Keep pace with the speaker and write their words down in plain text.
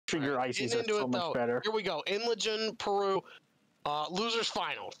Trigger ices are so much better. Here we go. Inlajin, Peru, losers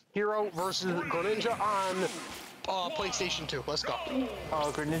final. Hero versus Greninja on PlayStation 2. Let's go.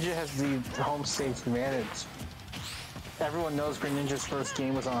 Oh, Greninja has the home stage advantage. Everyone knows Greninja's first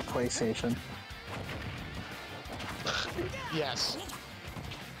game was on a PlayStation. Yes.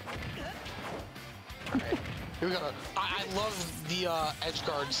 Alright, here we go. I love the edge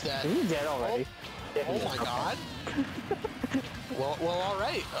guards that... Are you dead already? Oh my god. well,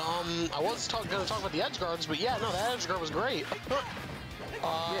 alright. I was gonna talk about the edge guards, but yeah, no, that edge guard was great.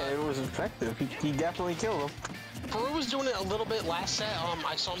 Yeah, it was effective. He definitely killed him. Peru was doing it a little bit last set.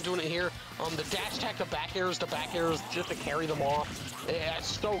 I saw him doing it here. The dash attack, the back airs just to carry them off. Yeah,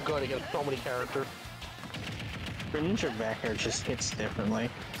 it's so good against so many characters. Greninja back air just hits differently.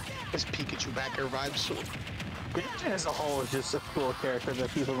 It's Pikachu back air vibes. Greninja as a whole is just a cool character that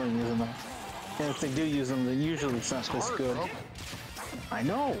people don't use them. And if they do use them, then usually it's not this good. Bro. I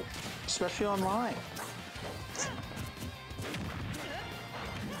know, especially online.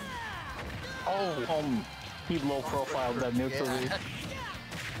 Oh, he low profiled that neutral lead.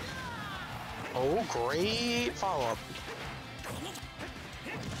 Oh, great follow-up.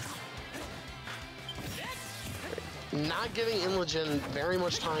 Not giving Inlajin very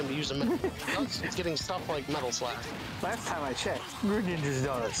much time to use a metal. It's getting stuff like Metal Slash. Last time I checked, Greninja's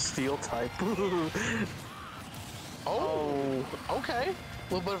not a steel type. Oh, okay.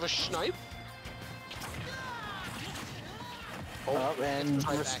 A little bit of a snipe. Oh, up and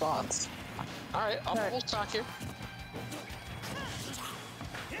response. Alright, up full stock here.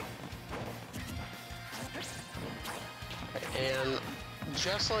 And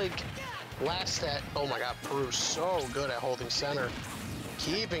just like last set, oh my god, Peru's so good at holding center,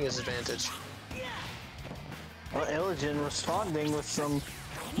 keeping his advantage. Well, Inlajin responding with some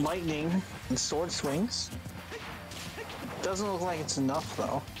lightning and sword swings. Doesn't look like it's enough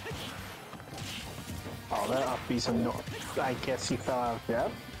though. Oh, that up B's annoying. I guess he fell out of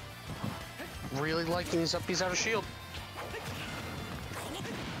depth. Really liking these up B's out of shield.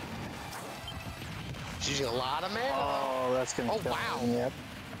 She's using a lot of mana. Oh, that's gonna kill him. Yep.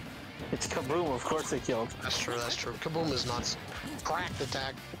 It's Kaboom, of course they killed. That's true, that's true. Kaboom is nuts. Cracked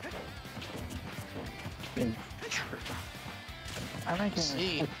attack. I like it.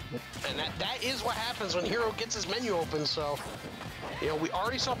 See, and that is what happens when Hero gets his menu open, so... You know, we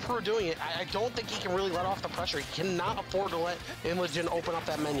already saw Peru doing it. I don't think he can really let off the pressure. He cannot afford to let Inlajin open up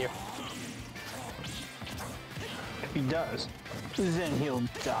that menu. If he does, then he'll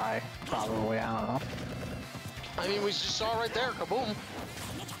die, probably, I don't know. I mean, we just saw right there, Kaboom.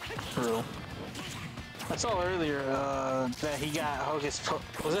 True. I saw earlier that he got was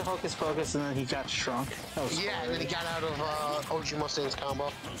it Hocus Pocus and then he got shrunk? That was yeah, and then he got out of OG Mustang's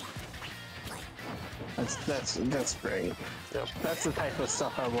combo. That's great. Yep. That's the type of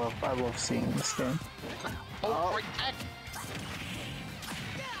stuff I love seeing in this game. Oh, right back.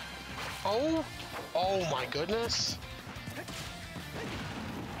 Oh my goodness.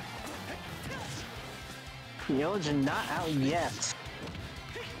 Inlajin not out yet.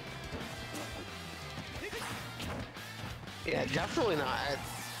 Yeah, definitely not.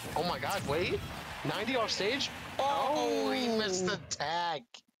 Oh my god, wait. 90 off stage? Oh, he missed the tag.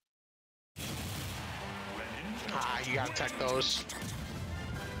 Ah, you gotta tech those.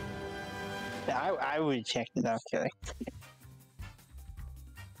 Yeah, I would check it out, kidding.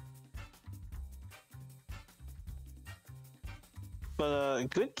 But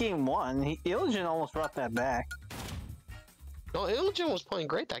good game one. Inlajin almost brought that back. No, Inlajin was playing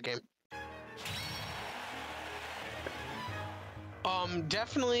great that game.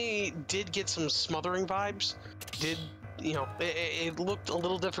 Definitely did get some smothering vibes. You know, it looked a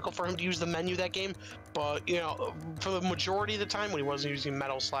little difficult for him to use the menu that game, but, you know, for the majority of the time when he wasn't using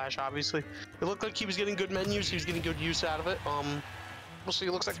Metal Slash, obviously, it looked like he was getting good menus, he was getting good use out of it. We'll see,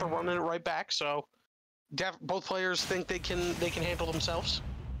 it looks like they're running it right back, so both players think they can handle themselves.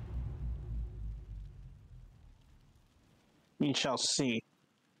 We shall see.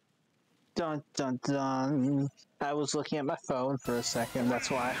 Dun dun dun. I was looking at my phone for a second, that's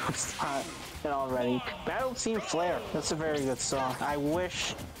why I was not it already. Battle Team Flare, that's a very good song. I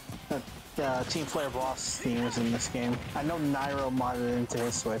wish that Team Flare Boss theme was in this game. I know Nairo modded it into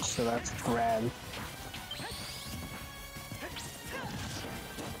his Switch, so that's rad.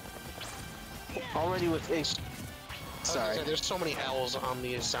 Already with sorry. There's so many L's on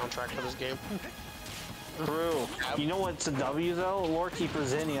the soundtrack for this game. True. You know what's a W though? Lorekeeper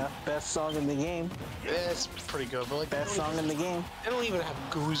Zinnia, best song in the game. It's pretty good, but like best song in the game. They don't even have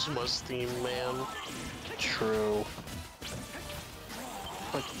Guzma's theme, man. True.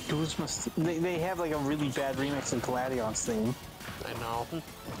 Like Guzma's, they have like a really bad remix of Gladion's theme. I know.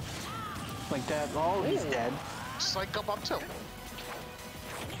 Like that. Oh, he's dead. Psych up too.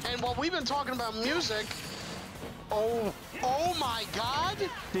 And while we've been talking about music, oh my God!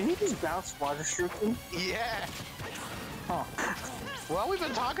 Did he just bounce water shooting? Yeah. Oh. Well, we've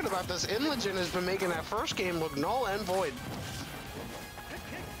been talking about this. Inlajin has been making that first game look null and void.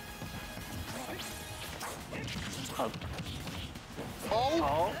 Oh!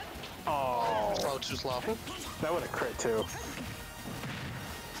 Oh! Oh, too slow. That would have crit too.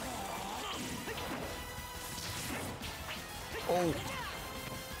 Oh!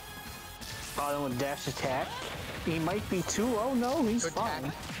 Oh, and dash attack. He might be too low. No, he's Good fine.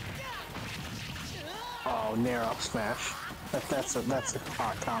 attack. Oh, nair up smash. That's a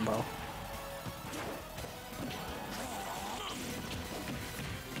hot combo.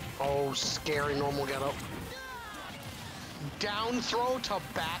 Oh, scary normal getup. Down throw to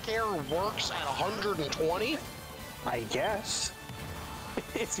back air works at 120? I guess.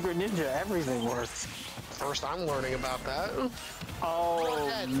 It's Greninja. Everything works. First I'm learning about that.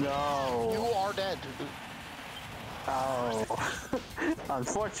 Oh, no. You are dead. Oh.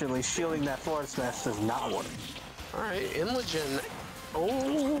 Unfortunately, shielding that forward smash does not work. Alright, Inlajin.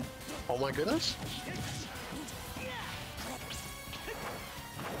 Oh. Oh my goodness.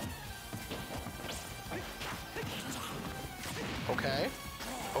 Okay.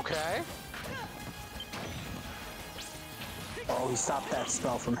 Okay. Oh, he stopped that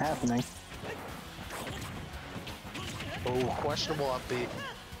spell from happening. Oh, questionable upbeat.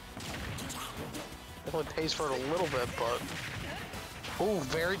 Definitely pays for it a little bit, but... Oh,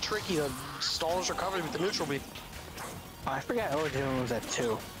 very tricky to stall his recovery with the neutral beat. I forgot Inlajin was at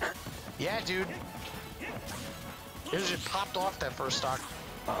 2. Yeah, dude. It just popped off that first stock.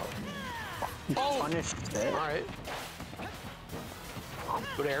 Oh. Oh! Punished it. Alright.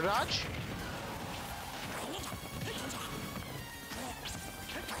 Good air dodge.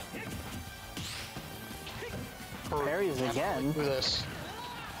 Parries again. Do this.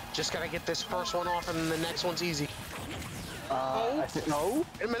 Just gotta get this first one off and then the next one's easy. I think, no?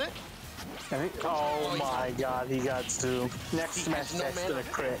 In a minute. Oh my god, he got to. Next He smash has no attack's mana. gonna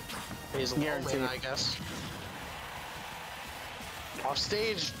crit. He's a low Guaranteed. man, I guess. Off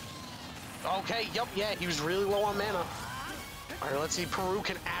stage. Okay, yup, yeah, he was really low on mana. Alright, let's see. Peru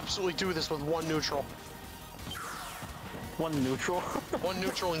can absolutely do this with one neutral. One neutral. One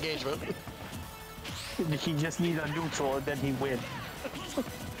neutral engagement. He just needs a neutral and then he wins.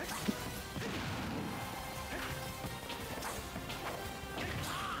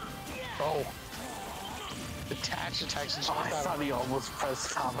 Oh. Attach attacks and Oh, I thought he almost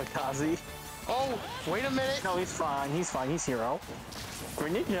pressed Kamikaze. Oh, wait a minute. No, he's fine. He's fine. He's hero.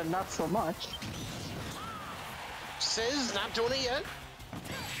 Greninja, not so much. Sizz not doing it yet.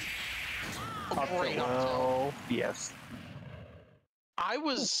 Up Great to up tilt. low. Yes. I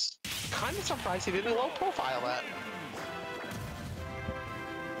was kind of surprised he didn't low profile that.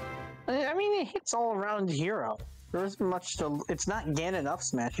 I mean, it hits all around hero. There isn't much to. It's not Ganon up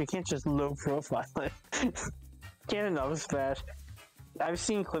smash. You can't just low profile it. Ganon up smash. I've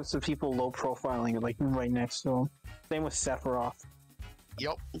seen clips of people low profiling it, like right next to him. Same with Sephiroth.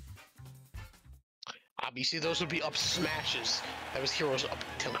 Yup. Obviously, those would be up smashes. That was heroes up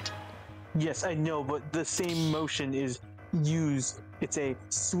tilt. Yes, I know, but the same motion is used. It's a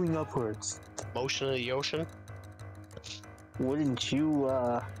swing upwards. Motion of the ocean. Wouldn't you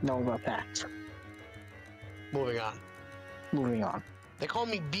know about that? Moving on. Moving on. They call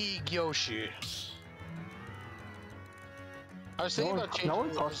me Big Yoshi. I was thinking about changing. No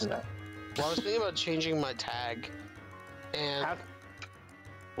one calls that. Well, I was thinking about changing my tag, and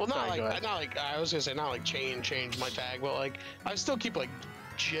well, not Sorry, like I was gonna say not like change my tag, but like I still keep like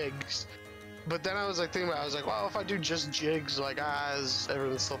jigs. But then I was like thinking about, I was like, well, if I do just jigs, like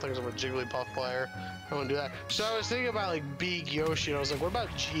everyone still thinks I'm a Jigglypuff player, I won't do that. So I was thinking about like Big Yoshi, and I was like, what about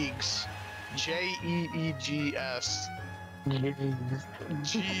Jeegs? Jeegs.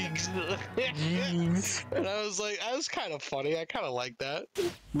 Jeegs. Jeegs. And I was like, that was kind of funny. I kind of like that.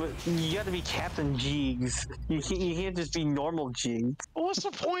 But you gotta be Captain Jeegs. You can't just be normal Jeegs. What's the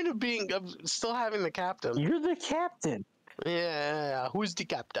point of still having the captain? You're the captain. Yeah, who's the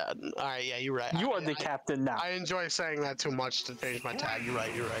captain? All right, yeah, you're right. You are the captain now. I enjoy saying that too much to change my tag. You're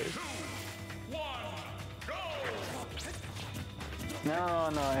right. No,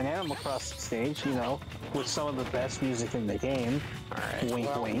 an Animal Crossing stage, you know, with some of the best music in the game. All right.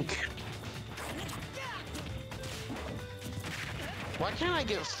 Wink, wink. Why can't I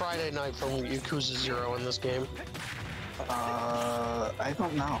get Friday Night from Yakuza 0 in this game? I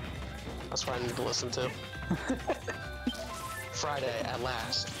don't know. That's what I need to listen to. Friday at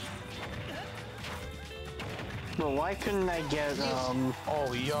last. But why couldn't I get,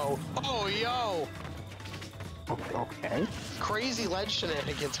 Oh, yo. Oh, yo! Okay. Crazy ledge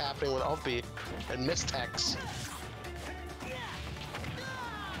shenanigans happening with Uppy and Mistex.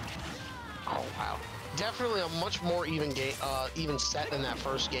 Oh, wow. Definitely a much more even game, even set than that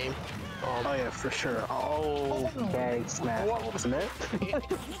first game. Oh yeah, for sure. Oh, okay, smash, wasn't it?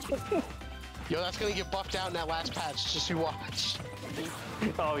 Yo, that's gonna get buffed out in that last patch. Just you watch.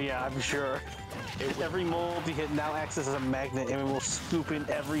 Oh yeah, I'm sure. Every multi-hit now acts as a magnet and it will scoop in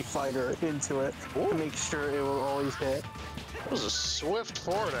every fighter into it to make sure it will always hit. That was a swift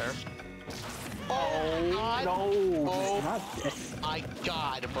forward there. Oh, God. no! Oh Not my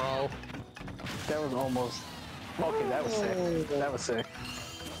god, bro. that was almost... Okay, that was sick. That was sick.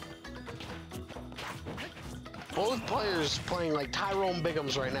 Both players playing like Tyrone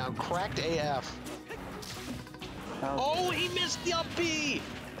Biggums right now. Cracked AF. Oh, he missed the up B!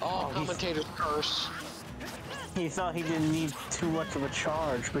 Oh, commentator's curse. He thought he didn't need too much of a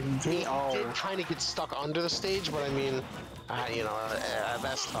charge, but he did. He did kind of get stuck under the stage, but I mean, you know,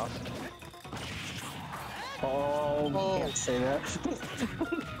 that's tough. Oh, can't say that.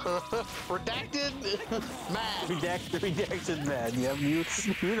 Redacted mad. Redacted mad. Yeah, you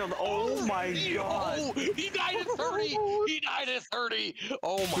know. Oh my god. Oh, he died at 30. He died at 30.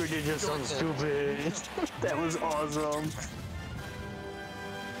 Oh my god. You did just so stupid. That was awesome.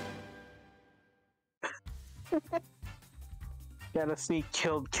 Gotta sneak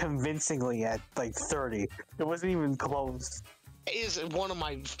killed convincingly at like 30. It wasn't even close. Is one of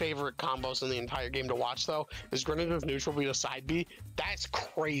my favorite combos in the entire game to watch, though. Is Greninja's neutral B to side B. That's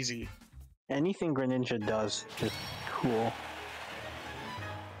crazy. Anything Greninja does is cool.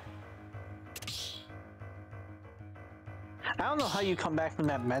 I don't know how you come back from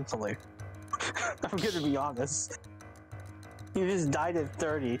that mentally. I'm gonna be honest. You just died at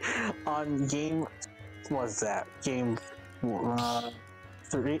 30 on game... What was that? Game... 3?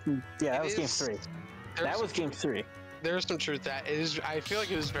 Yeah, that was game 3. That was game 3. There's some truth that it is. I feel like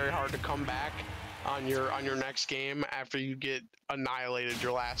it is very hard to come back on your next game after you get annihilated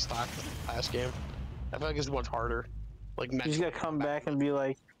your last game. I feel like it's much harder. Like, you just gotta come back and be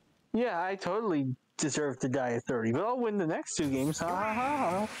like, yeah, I totally deserve to die at 30, but I'll win the next 2 games. Ha ha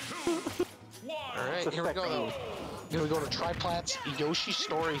ha. Alright, here we go though. Here we go to Triplat's Yoshi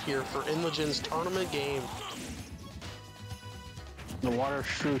story here for Inlajin's tournament game. The water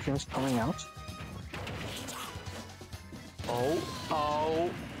shurikens coming out. Oh,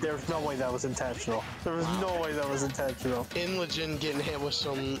 there's no way that was intentional. There was no way that was intentional. Inlajin getting hit with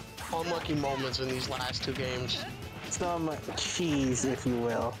some unlucky moments in these last 2 games. Some cheese, if you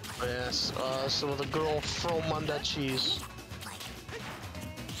will. Yes, some of the good old Fromunda cheese.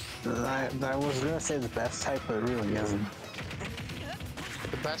 I was gonna say the best type, but it really isn't.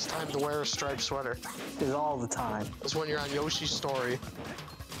 The best time to wear a striped sweater Is all the time. is when you're on Yoshi's story.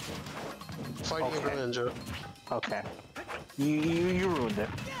 Fighting a Greninja. Okay. You ruined it.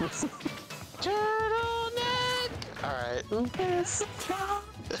 Turtleneck! Alright.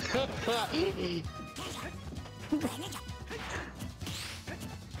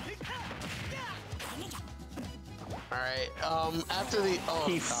 Alright, after the... Oh,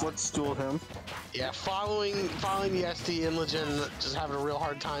 He footstooled him. yeah, following the SD, Inlajin just having a real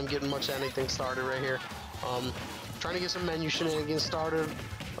hard time getting much of anything started right here. Trying to get some menu shenanigans started,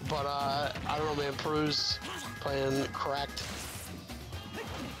 but I don't know, man. Peru's playing correct.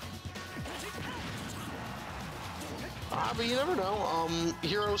 But you never know.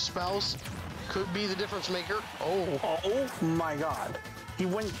 Hero spells could be the difference maker. Oh my god. He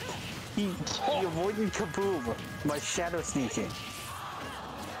avoided Kaboom by shadow sneaking.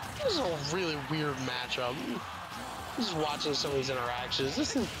 This is a really weird matchup. Just watching some of these interactions.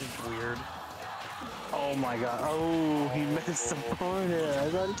 This is weird. Oh my god. Oh, he missed the corner. I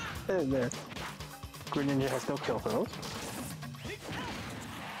thought he was there. Greninja has no kill throws.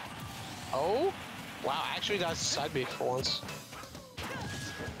 Oh? Wow, actually got side B for once.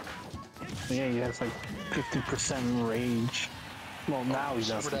 Yeah, he has like 50% rage. Well, now he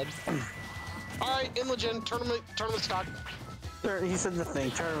does. Alright, Inlajin, tournament stock. He said the thing,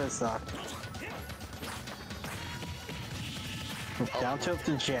 tournament stock. Down tilt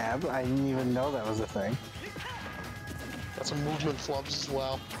to jab. I didn't even know that was a thing. Got some movement flubs as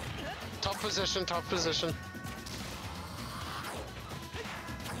well. Tough position, tough position.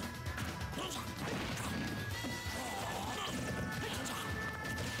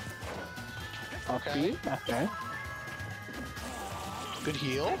 Okay. Okay. Good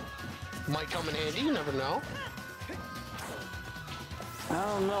heal. Might come in handy, you never know. I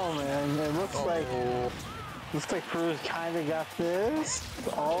don't know, man. It looks like Peru's kind of got this.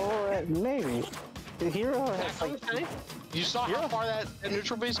 Oh, maybe. Hero has like... Okay. You saw how far that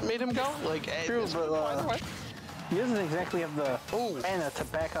neutral base made him go? Like, True, but he doesn't exactly have the mana to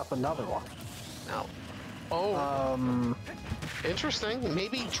back up another one. No. Oh. Interesting.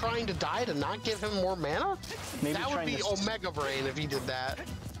 Maybe trying to die to not give him more mana? Maybe that would be Omega Brain if he did that.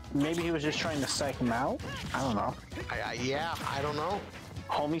 Maybe he was just trying to psych him out? I don't know. Yeah, I don't know.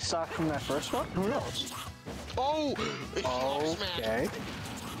 Homie stock from that first one? Who knows? Oh! Okay.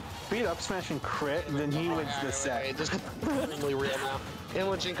 Beat up smash and crit, then he wins the set. This is extremely real now.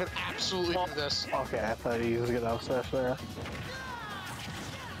 Inlajin could absolutely do this. Okay, I thought he was gonna up smash there.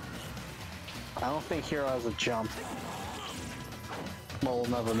 I don't think Hero has a jump. Well, we'll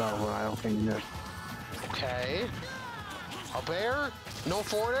never know, but I don't think he did. Okay. Up air? No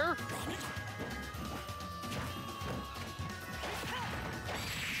forward air?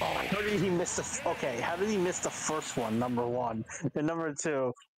 Oh, how did he miss the... Okay, how did he miss the first one, number one? And number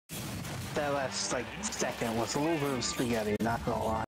two, that last, like, second was a little bit of spaghetti, not gonna lie.